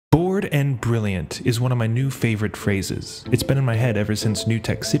Bored and brilliant is one of my new favorite phrases. It's been in my head ever since New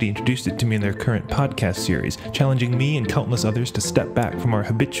Tech City introduced it to me in their current podcast series, challenging me and countless others to step back from our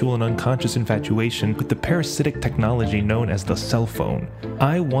habitual and unconscious infatuation with the parasitic technology known as the cell phone.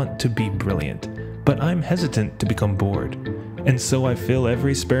 I want to be brilliant, but I'm hesitant to become bored. And so I fill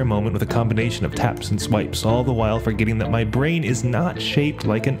every spare moment with a combination of taps and swipes, all the while forgetting that my brain is not shaped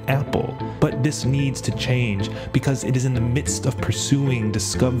like an apple. But this needs to change, because it is in the midst of pursuing,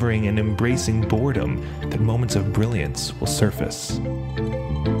 discovering, and embracing boredom that moments of brilliance will surface.